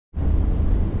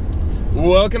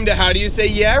Welcome to How Do You Say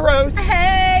Yeah, Rose?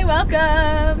 Hey,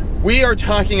 welcome. We are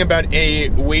talking about a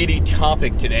weighty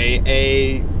topic today,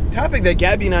 a topic that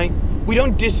Gabby and I, we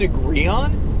don't disagree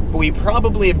on, but we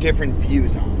probably have different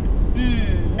views on.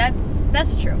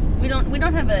 That's true. We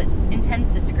don't have an intense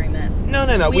disagreement.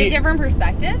 No. We have different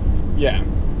perspectives. Yeah.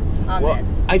 On this.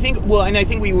 I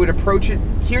think we would approach it.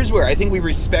 Here's where I think we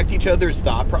respect each other's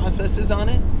thought processes on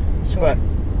it. Sure. But,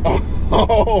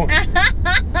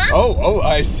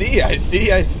 I see.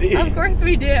 Of course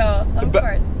we do. Of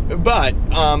course. But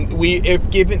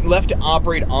if left to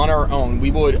operate on our own, we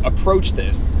would approach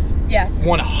this. Yes.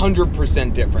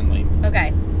 100% differently.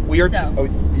 Okay. We are.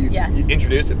 Yes. You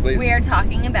introduce it, please. We are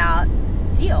talking about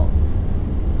deals,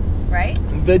 right?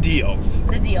 The deals.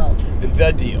 The deals.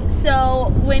 The deals.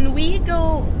 So when we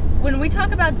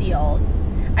talk about deals,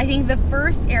 I think the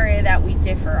first area that we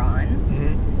differ on,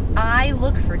 I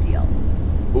look for deals.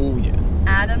 Oh yeah.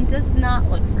 Adam does not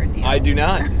look for deals. I do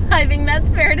not. I think that's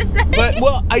fair to say.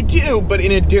 But I do, but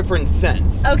in a different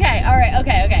sense. Okay. All right.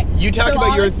 Okay. You talk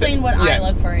about your thing. I'll explain what I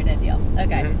look for in a deal.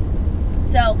 Okay. Mm-hmm.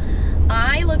 So,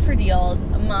 I look for deals.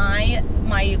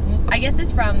 I get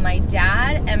this from my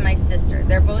dad and my sister.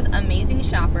 They're both amazing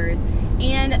shoppers,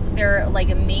 and they're like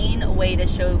a main way to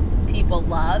show people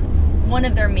love. One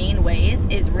of their main ways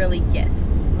is really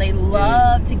gifts. They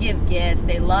love to give gifts.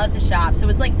 They love to shop. So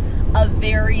it's like a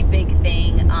very big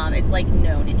thing. It's like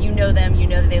known. If you know them, you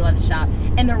know that they love to shop,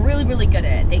 and they're really, really good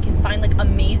at it. They can find like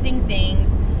amazing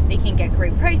things. They can get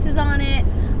great prices on it.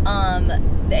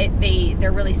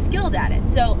 They're really skilled at it.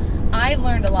 So I've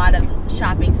learned a lot of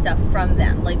shopping stuff from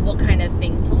them, like what kind of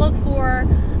things to look for,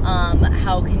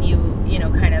 how can you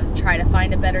kind of try to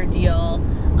find a better deal,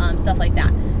 stuff like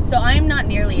that. So I'm not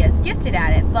nearly as gifted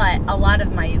at it, but a lot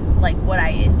of my, like, what I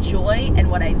enjoy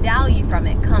and what I value from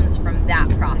it comes from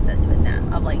that process with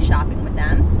them, of like shopping with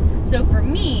them. So for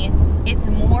me, it's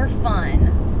more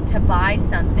fun to buy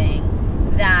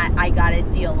something that I got a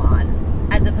deal on,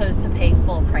 as opposed to pay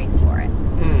full price for it.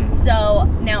 So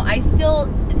now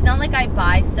it's not like I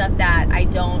buy stuff that I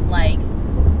don't like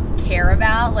care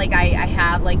about. Like I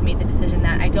have like made the decision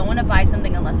that I don't want to buy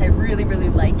something unless I really, really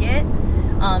like it.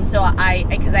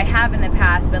 Because I have in the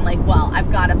past been like, well,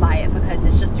 I've got to buy it because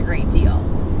it's just a great deal.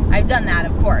 I've done that,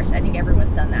 of course. I think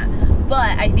everyone's done that.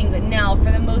 But I think now,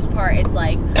 for the most part, it's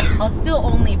like, I'll still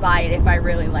only buy it if I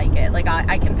really like it. Like,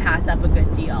 I can pass up a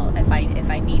good deal if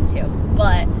I need to.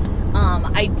 But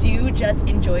I do just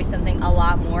enjoy something a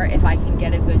lot more if I can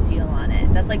get a good deal on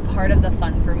it. That's like part of the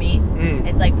fun for me.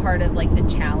 It's like part of like the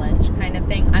challenge kind of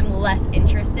thing. I'm less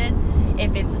interested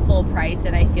if it's full price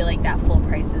and I feel like that full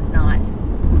price is not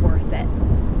worth it,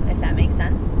 if that makes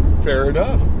sense. Fair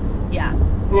enough. Yeah.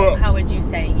 Well, how would you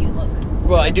say you look?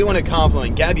 Well, I do want to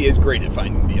compliment Gabby is great at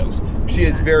finding deals. She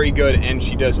is very good, and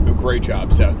she does a great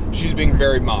job. So she's being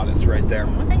very modest right there.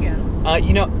 Well, thank you.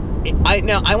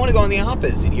 I want to go on the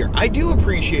opposite here. I do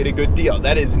appreciate a good deal.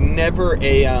 That is never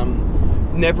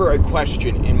a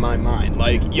question in my mind.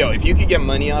 Like, if you could get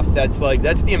money off, that's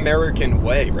the American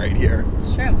way right here.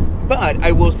 It's true. But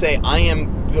I will say,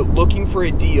 looking for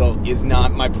a deal is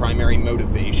not my primary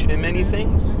motivation in many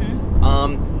things.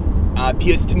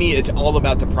 Because to me, it's all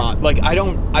about the product.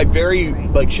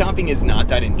 Like, shopping is not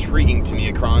that intriguing to me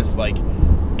across, like,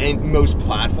 and most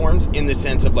platforms, in the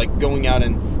sense of, like, going out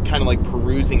and kind of, like,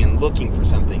 perusing and looking for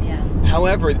something. Yeah.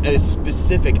 However, a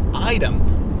specific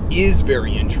item is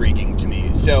very intriguing to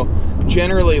me. So,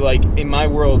 generally, like, in my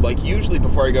world, like, usually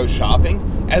before I go shopping,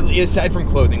 aside from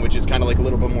clothing, which is kind of, like, a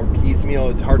little bit more piecemeal,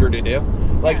 it's harder to do.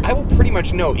 Like, I will pretty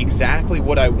much know exactly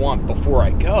what I want before I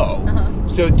go.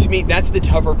 So to me, that's the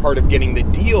tougher part of getting the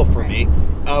deal for me,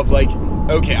 of like,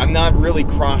 okay, I'm not really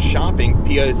cross-shopping,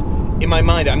 because in my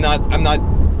mind, I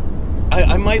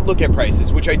might look at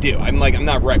prices, which I do. I'm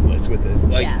not reckless with this.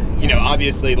 Like,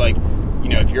 obviously, like,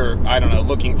 if you're, I don't know,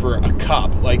 looking for a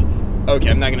cup, like, okay,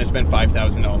 I'm not going to spend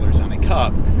 $5,000 on a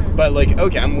cup, but like,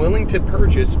 okay, I'm willing to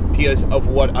purchase because of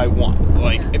what I want.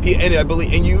 Like, and I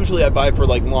believe, and usually I buy for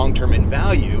like long-term in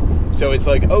value. So it's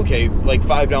like, okay, like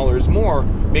 $5 more,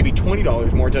 maybe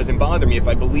 $20 more doesn't bother me if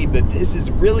I believe that this is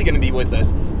really going to be with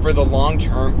us for the long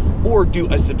term, or do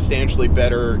a substantially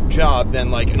better job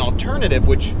than like an alternative,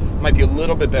 which might be a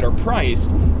little bit better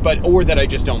priced, or that I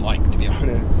just don't like, to be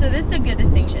honest. So this is a good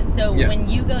distinction. So when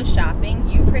you go shopping,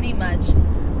 you pretty much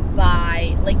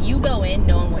buy, like, you go in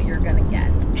knowing what you're gonna get.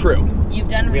 True. You've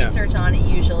done research on it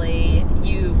usually.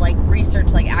 You've like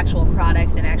researched like actual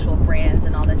products and actual brands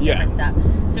and all this different stuff.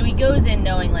 So he goes in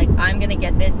knowing like, I'm gonna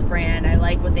get this brand, I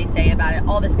like what they say about it,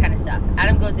 all this kind of stuff.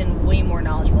 Adam goes in way more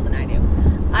knowledgeable than I do.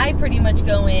 I pretty much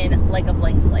go in like a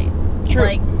blank slate. True.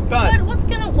 Like, but what's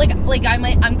gonna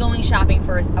I'm going shopping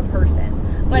for a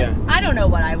person, but I don't know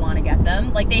what I want to get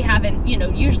them. Like they haven't,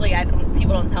 usually people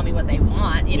don't tell me what they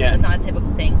want. That's not a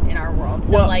typical thing in our world.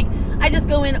 So like I just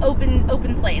go in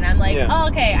open slate, and I'm like, oh,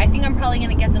 okay, I think I'm probably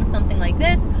gonna get them something like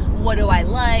this. What do I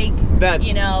like? What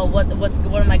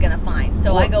am I gonna find?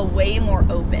 So I go way more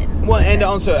open. Well, and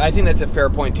also I think that's a fair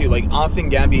point too. Like often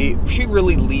Gabby, she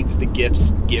really leads the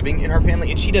gifts giving in our family,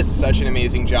 and she does such an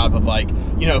amazing job of like,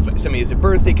 if somebody has a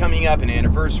birthday coming up, an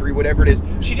anniversary, whatever it is,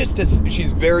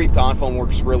 she's very thoughtful and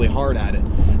works really hard at it.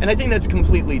 And I think that's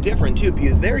completely different too,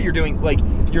 because there you're doing like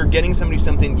you're getting somebody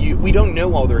something we don't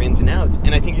know all their ins and outs,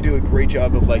 and I think you do a great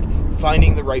job of like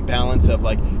finding the right balance of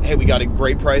like, hey, we got a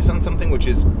great price on something, which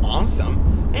is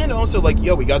awesome, and also like,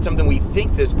 we got something we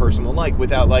think this person will like,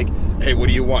 without like, hey, what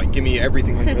do you want? Give me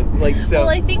everything. Like so. Well,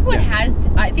 I think what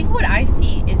I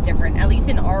see is different, at least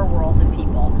in our world of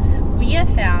people. We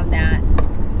have found that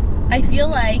I feel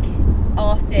like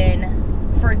often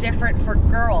for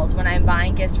girls, when I'm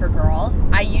buying gifts for girls,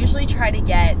 I usually try to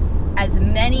get as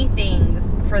many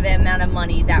things for the amount of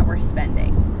money that we're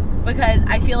spending. Because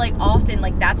I feel like often,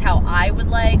 like, that's how I would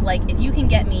like, if you can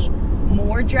get me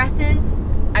more dresses,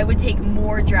 I would take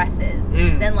more dresses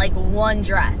than, like, one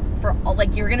dress. For,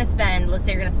 like, you're going to spend, let's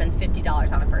say you're going to spend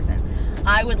 $50 on a person.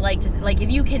 I would like to, like,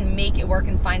 if you can make it work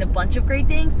and find a bunch of great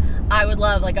things, I would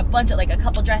love, like, a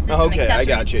couple dresses, some accessories. I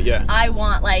got you, yeah. I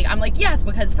want, like, I'm like, yes,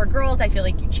 because for girls, I feel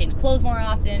like you change clothes more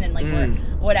often and, like,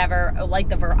 whatever. I like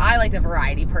the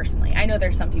variety, personally. I know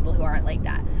there's some people who aren't like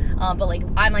that. But, like,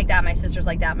 I'm like that, my sister's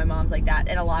like that, my mom's like that,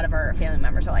 and a lot of our family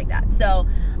members are like that. So,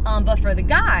 but for the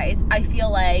guys, I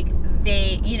feel like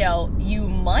they, you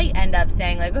might end up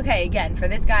saying, like, okay, again, for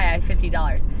this guy, I have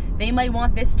 $50. They might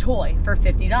want this toy for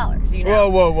 $50,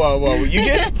 Whoa. You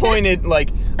just pointed, like,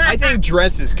 I think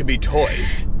dresses could be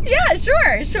toys. Yeah, sure.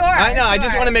 I know, sure. I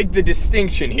just want to make the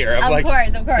distinction here. Of course.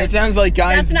 It sounds like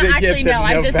guys That's not actually, no,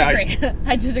 I disagree. Value.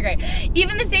 I disagree.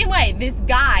 Even the same way, this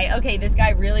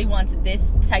guy really wants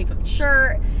this type of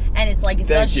shirt, and it's like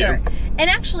the shirt. And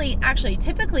actually,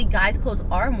 typically guys' clothes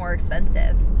are more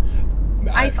expensive.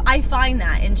 I find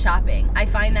that in shopping. I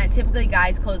find that typically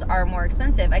guys' clothes are more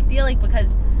expensive. I feel like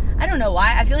because, I don't know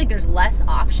why, I feel like there's less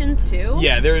options too.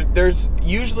 Yeah, there's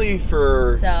usually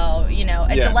for... So,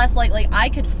 it's less like I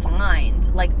could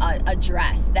find like a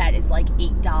dress that is like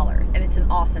 $8 and it's an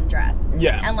awesome dress.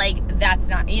 Yeah. And like, that's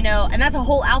not, and that's a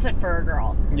whole outfit for a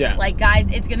girl. Yeah. Like guys,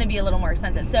 it's going to be a little more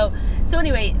expensive. So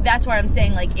anyway, that's why I'm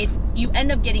saying like you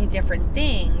end up getting different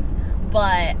things.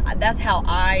 But that's how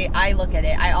I look at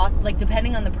it. Like,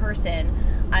 depending on the person,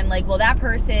 I'm like, well, that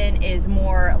person is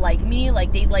more like me.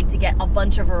 Like, they'd like to get a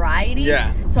bunch of variety.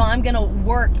 Yeah. So I'm going to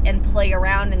work and play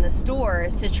around in the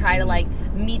stores to try to, like,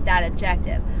 meet that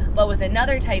objective. But with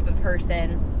another type of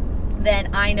person,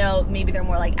 then I know maybe they're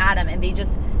more like Adam, and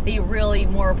they really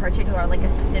more particular on, like, a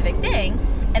specific thing.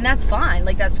 And that's fine.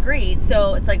 Like, that's great.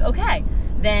 So it's like, okay,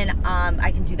 then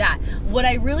I can do that. What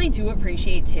I really do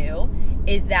appreciate, too,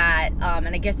 is that, and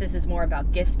I guess this is more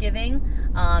about gift giving,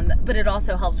 but it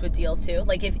also helps with deals too.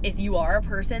 Like if you are a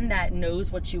person that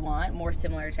knows what you want, more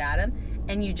similar to Adam,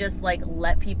 and you just like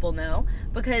let people know,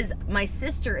 because my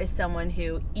sister is someone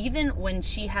who, even when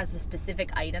she has a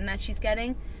specific item that she's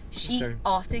getting, she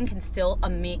often can still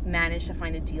manage to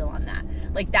find a deal on that.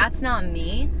 Like that's not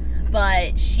me,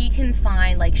 but she can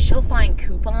find, like, she'll find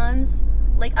coupons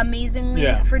like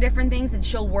amazingly for different things, and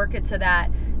she'll work it so that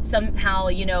somehow,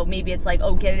 maybe it's like,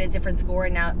 oh, get it at a different store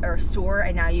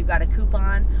and now you've got a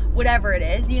coupon, whatever it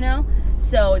is,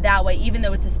 so that way, even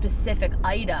though it's a specific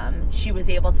item, she was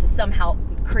able to somehow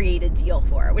create a deal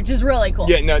for it, which is really cool.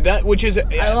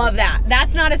 I love that.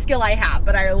 That's not a skill I have,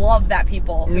 but I love that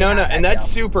people and that's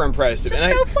super impressive. Just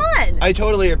so fun. I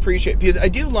totally appreciate, because I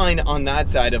do line on that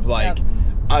side of like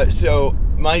so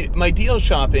my deal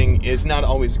shopping is not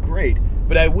always great.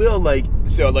 But I will I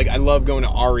love going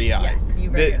to REI. Yes, you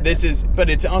very but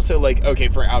it's also like, okay,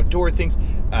 for outdoor things,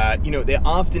 they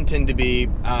often tend to be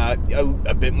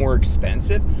a bit more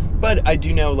expensive. But I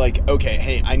do know, like, okay,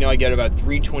 hey, I know I get about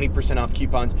 20% off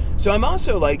coupons. So I'm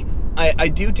also like, I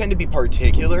do tend to be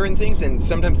particular in things, and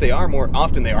sometimes they are more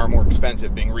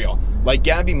expensive, being real. Like,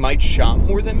 Gabby might shop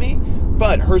more than me,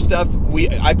 but her stuff,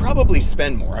 I probably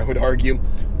spend more, I would argue.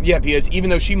 Yeah, because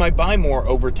even though she might buy more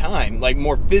over time, like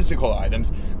more physical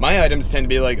items, my items tend to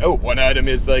be like, oh, one item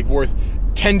is like worth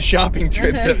 10 shopping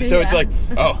trips. So it's like,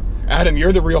 oh, Adam,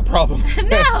 you're the real problem.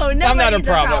 No, I'm not a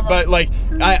problem. But like,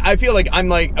 I feel like I'm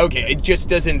like, okay, it just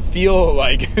doesn't feel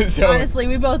like so. Honestly,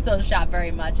 we both don't shop very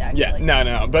much, actually. Yeah,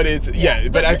 no, but it's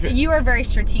but I feel you are very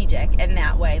strategic in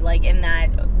that way, like in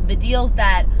that the deals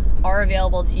that are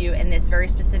available to you in this very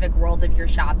specific world of your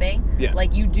shopping. Yeah.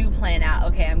 Like, you do plan out,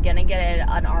 okay, I'm going to get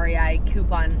an REI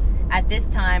coupon at this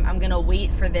time. I'm going to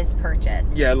wait for this purchase.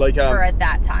 Yeah, like for at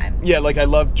that time. Yeah, like I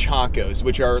love Chacos,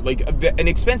 which are like an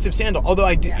expensive sandal.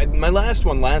 Although my last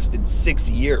one lasted 6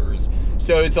 years,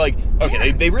 so it's like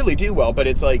okay, they really do well. But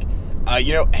it's like,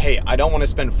 hey, I don't want to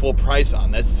spend full price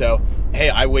on this, so hey,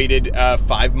 I waited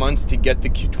 5 months to get the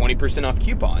 20% off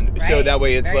coupon. Right. So that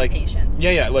way it's very like patient.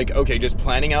 Yeah, like okay, just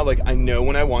planning out like I know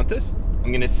when I want this.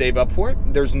 I'm gonna save up for it.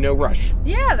 There's no rush.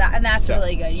 Yeah, that's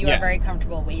really good. You yeah. are very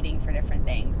comfortable waiting for different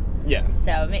things. Yeah.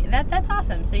 So that's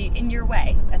awesome. So in your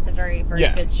way, that's a very, very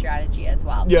good strategy as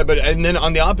well. Yeah, and then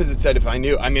on the opposite side, if I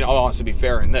knew, I'll also be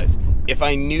fair in this. If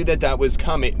I knew that was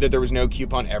coming, that there was no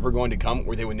coupon ever going to come,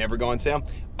 or they would never go on sale,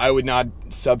 I would not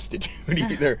substitute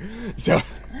either. So,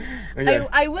 yeah.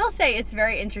 I will say it's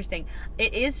very interesting.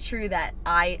 It is true that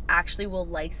I actually will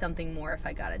like something more if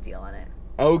I got a deal on it.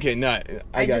 Okay, no,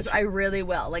 I really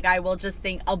will. Like, I will just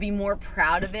think I'll be more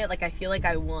proud of it. Like, I feel like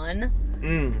I won.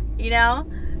 You know?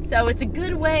 So it's a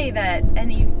good way that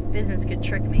any business could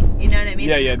trick me. You know what I mean?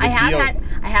 Yeah. I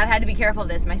have had to be careful of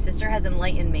this. My sister has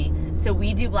enlightened me. So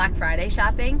we do Black Friday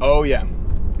shopping. Oh yeah.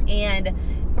 And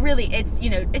really, it's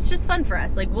just fun for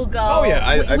us. Like, we'll go. Oh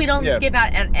yeah. We don't skip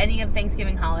out at any of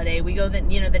Thanksgiving holiday. We go the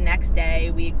next day.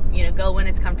 We go when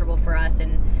it's comfortable for us,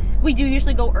 and we do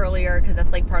usually go earlier because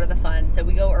that's like part of the fun. So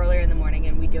we go earlier in the morning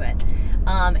and we do it.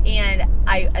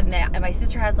 And my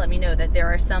sister has let me know that there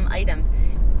are some items.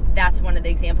 That's one of the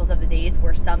examples of the days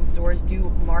where some stores do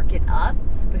mark it up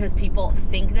because people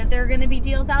think that there are going to be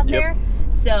deals out there.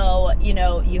 So,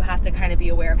 you have to kind of be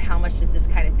aware of how much does this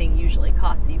kind of thing usually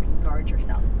cost so you can guard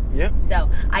yourself. Yeah. So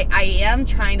I am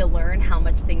trying to learn how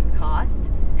much things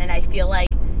cost. And I feel like,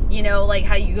 like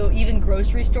how you go even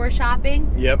grocery store shopping.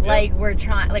 Like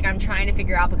I'm trying to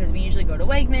figure out, because we usually go to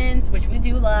Wegmans, which we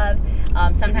do love.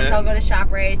 Sometimes I'll go to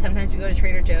ShopRite. Sometimes we go to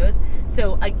Trader Joe's.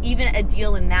 So even a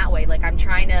deal in that way, like I'm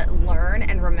trying to learn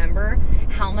and remember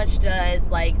how much does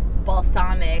like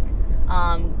balsamic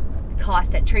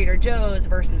cost at Trader Joe's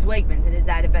versus Wegmans, and is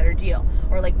that a better deal?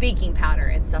 Or like baking powder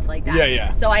and stuff like that.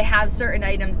 Yeah. So I have certain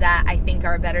items that I think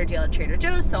are a better deal at Trader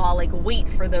Joe's, so I'll like wait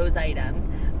for those items,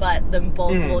 but the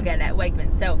bulk we'll get at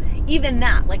Wegmans. So even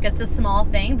that, like, it's a small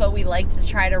thing, but we like to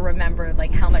try to remember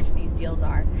like how much these deals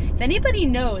are. If anybody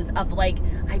knows of like,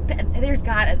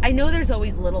 I know there's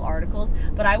always little articles,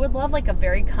 but I would love like a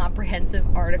very comprehensive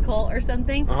article or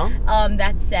something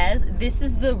that says this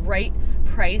is the right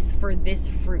price for this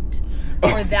fruit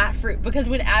or that fruit. Because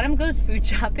when Adam goes food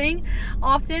shopping,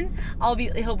 often he'll be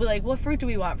like, what fruit do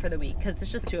we want for the week? Because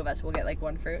it's just two of us, we'll get like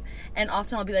one fruit, and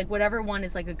often I'll be like, whatever one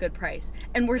is like a good price.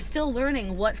 And we're still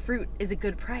learning what fruit is a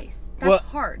good price. That's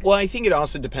hard. Well, I think it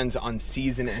also depends on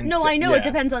season and no, I know it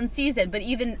depends on season, but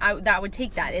even that would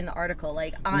take that in the article,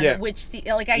 like on which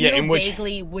I know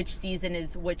vaguely which season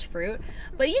is which fruit,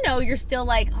 but you're still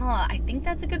like, I think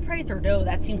that's a good price, or no,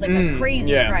 that seems like a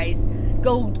crazy price.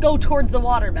 Go towards the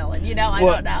watermelon, I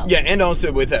don't know. Yeah, and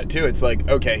also with that too, it's like,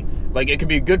 okay, like it could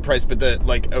be a good price, but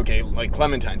like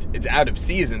clementines, it's out of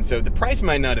season, so the price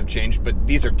might not have changed, but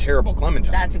these are terrible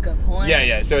clementines. That's a good point.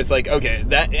 Yeah. So it's like, okay,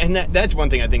 that's one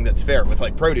thing I think that's fair with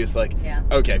like produce. Like,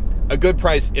 okay, a good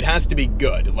price, it has to be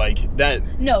good. Like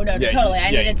that. No, totally.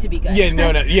 I need it to be good.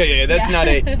 Yeah. That's not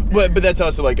a. But that's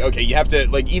also like, okay, you have to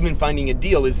like, even finding a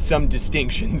deal is some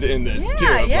distinctions in this too.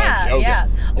 Yeah.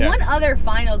 One other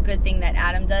final good thing that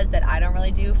Adam does that I don't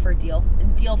really do for deal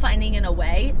finding in a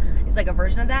way is like a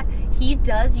version of that. He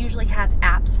does usually have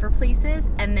apps for places,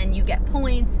 and then you get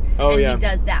points, he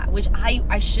does that, which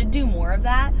I should do more of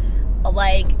that.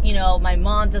 Like, my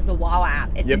mom does the Wawa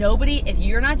app. If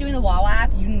you're not doing the Wawa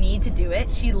app, you need to do it.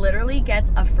 She literally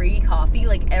gets a free coffee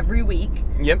like every week.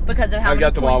 Because of how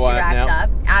many points she racks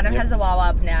up. Adam has the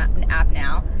Wawa app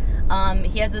now.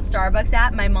 He has the Starbucks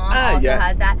app. My mom also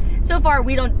has that. So far,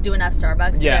 we don't do enough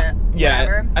Starbucks to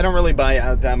whatever. I don't really buy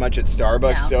out that much at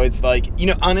Starbucks, so it's like,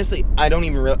 honestly, I don't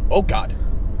even really... Oh, God.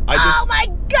 Oh, my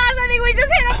gosh, I think we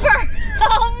just hit a bird.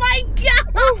 Oh, my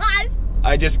gosh.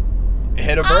 I just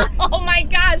hit a bird. Oh, my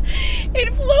gosh.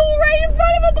 It flew right in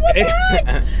front of us. What the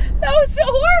heck? That was so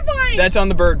horrifying. That's on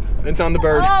the bird. It's on the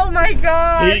bird. Oh, my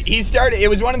gosh. He started... It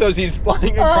was one of those, he's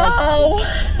flying across... Oh,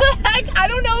 I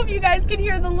don't know if you guys could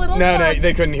hear the little... No,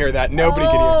 they couldn't hear that. Nobody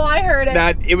could hear. Oh, I heard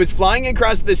it. It was flying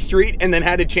across the street and then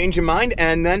had to change your mind,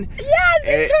 and then... Yes,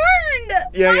 it turned.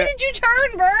 Why did you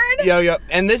turn, bird? Yo.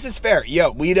 And this is fair.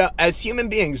 We don't, as human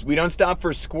beings, we don't stop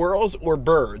for squirrels or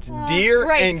birds.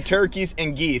 Deer and turkeys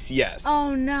and geese, yes.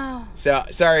 Oh, no. So,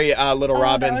 sorry, little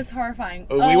Robin. That was horrifying.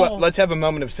 Let's have a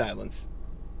moment of silence.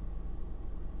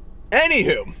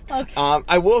 Anywho, Okay.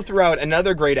 I will throw out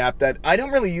another great app that I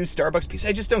don't really use Starbucks because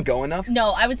I just don't go enough.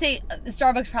 No, I would say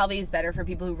Starbucks probably is better for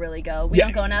people who really go. We Yeah.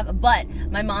 don't go enough, but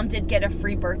my mom did get a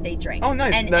free birthday drink. Oh,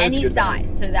 nice. And That is any good value.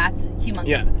 size, so that's humongous.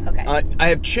 Yeah. Okay. I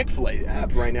have Chick-fil-A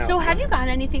app right now. So have you gotten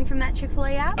anything from that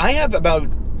Chick-fil-A app? I have about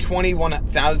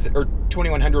 21,000 or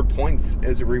 2,100 points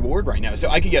as a reward right now, so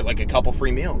I could get like a couple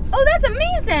free meals. Oh, that's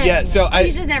amazing. Yeah, so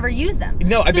You just never use them.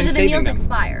 No, I've been So do the saving meals them.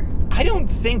 expire? I don't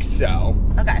think so.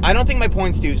 Okay. I don't think my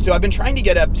points do. So I've been trying to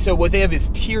get up. So what they have is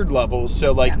tiered levels.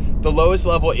 So like Yeah. the lowest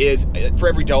level is for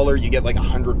every $1 you get like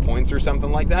 100 points or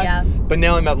something like that. Yeah. But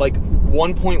now I'm at like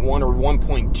 1.1 or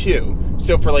 1.2.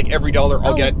 So for like every $1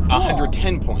 I'll Oh, get cool.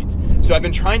 110 points. So I've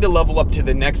been trying to level up to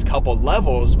the next couple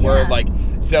levels where Yeah. like,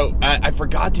 so I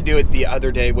forgot to do it the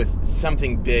other day with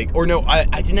something big. Or no, I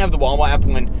didn't have the Wawa app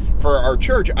when for our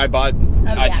church I bought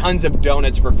yeah. tons of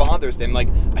donuts for Father's Day. I'm like,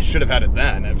 I should have had it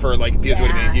then for like, because it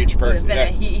would have been a huge perk.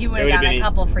 He would It have gotten a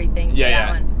couple free things for that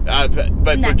one. But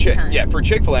for Next time. for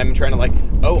Chick-fil-A, I'm trying to like,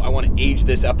 I want to age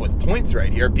this up with points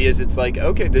right here because it's like,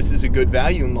 okay, this is a good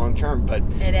value in long term. But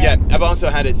It yeah, is. I've also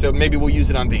had it, so maybe we'll use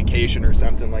it on vacation or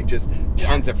something, like just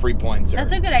tons of free points.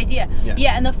 That's a good idea. Yeah.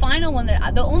 Yeah, and the final one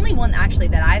the only one actually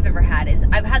that I've ever had is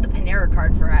I've had the Panera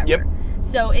card forever. Yep.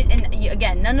 So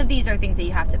again, none of these are things that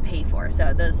you have to pay for.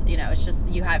 So those, it's just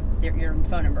you have your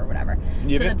phone number or whatever.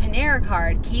 Yep. So the Panera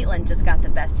card, Caitlin just got the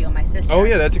best deal. My sister. Oh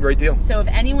yeah, that's a great deal. So if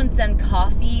anyone's done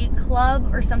Coffee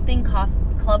Club or something, Club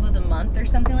of the Month or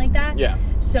something like that. Yeah.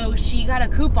 So she got a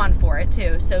coupon for it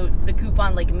too. So the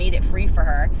coupon like made it free for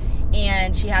her,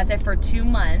 and she has it for 2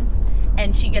 months,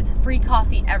 and she gets free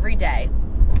coffee every day.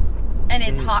 And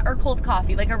it's hot or cold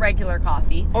coffee, like a regular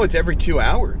coffee. Oh, it's every 2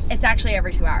 hours. It's actually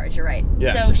every 2 hours, you're right.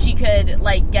 Yeah. So she could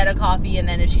like get a coffee, and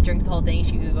then if she drinks the whole thing,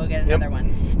 she could go get another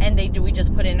one. And we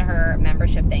just put in her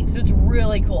membership thing. So it's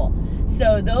really cool.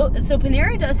 So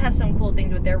Panera does have some cool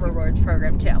things with their rewards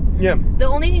program too. Yeah. The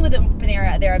only thing with the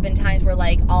Panera, there have been times where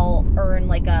like I'll earn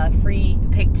like a free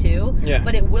pick 2, Yeah.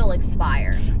 but it will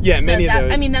expire. Yeah, so many of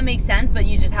those. I mean, that makes sense, but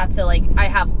you just have to like,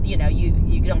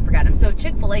 you don't forget them. So if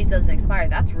Chick-fil-A doesn't expire,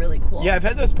 that's really cool. Yeah, I've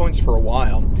had those points for a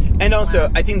while. And also,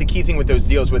 Wow. I think the key thing with those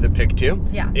deals with a pick too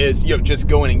is just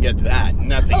go in and get that,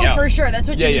 nothing else. Oh, for sure. That's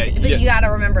what you need to, but you got to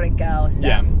remember to go. So.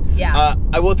 Yeah.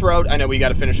 I will throw out, I know we got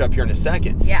to finish up here in a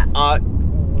second. Yeah.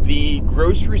 The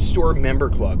grocery store member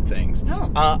club things.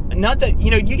 Oh. Not that,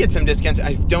 you get some discounts.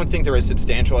 I don't think they're as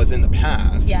substantial as in the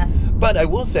past. Yes. But I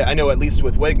will say, I know at least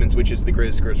with Wegmans, which is the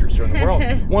greatest grocery store in the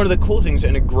world, one of the cool things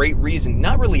and a great reason,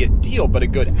 not really a deal, but a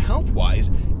good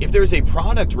health-wise, if there's a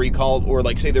product recall or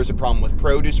like say there's a problem with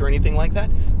produce or anything like that,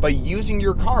 by using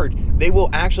your card, they will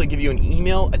actually give you an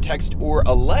email, a text, or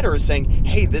a letter saying,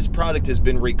 hey, this product has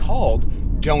been recalled.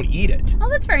 Don't eat it. Oh,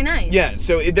 that's very nice. Yeah,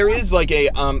 so there is like a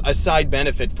side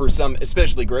benefit for some,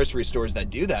 especially grocery stores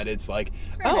that do that. It's like,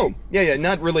 nice. yeah,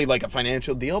 not really like a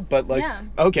financial deal, but like,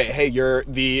 okay, hey,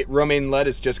 the romaine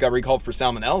lettuce just got recalled for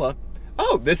salmonella.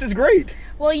 Oh, this is great.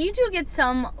 Well, you do get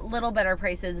some little better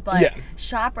prices, but Yeah.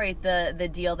 ShopRite, the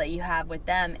deal that you have with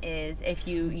them is if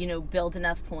you build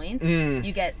enough points,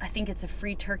 you get, I think it's a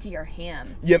free turkey or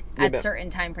ham. Yep. At certain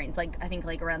time frames, like I think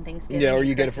like around Thanksgiving. Yeah, or and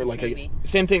you get it for Christmas, like maybe.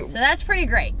 same thing. So that's pretty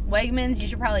great. Wegmans, you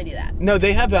should probably do that. No,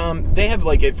 they have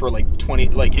like it for like 20,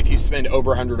 like if you spend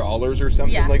over $100 or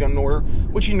something like on an order,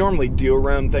 which you normally do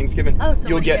around Thanksgiving. Oh, so what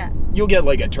do you get? You'll get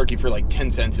like a turkey for like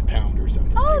 10 cents a pound or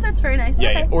something. Oh, that's very nice. Yeah,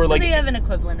 okay. yeah. Or so like- they have an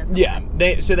equivalent of something. Yeah,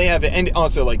 they have it, and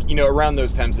also like around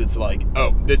those times it's like,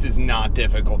 oh, this is not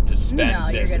difficult to spend No,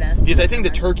 you're this gonna because I spend think the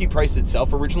that much. turkey price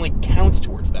itself originally counts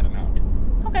towards that amount.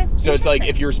 Okay. So it's like interesting.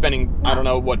 if you're spending I don't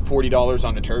know what $40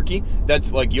 on a turkey,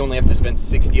 that's like you only have to spend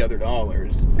 $60 other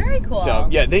dollars. Very cool. So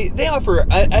yeah, they offer.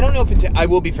 I don't know if it's. I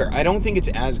will be fair. I don't think it's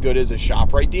as good as a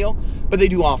ShopRite deal, but they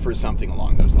do offer something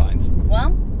along those lines.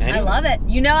 Well, I Anyway. love it.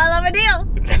 I love a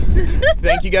deal.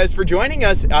 Thank you guys for joining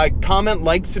us. Comment,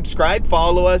 like, subscribe,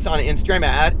 follow us on Instagram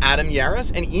at Adam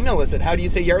Yaros, and email us at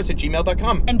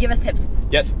howdoyousayaros@gmail.com. And give us tips.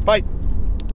 Yes, bye.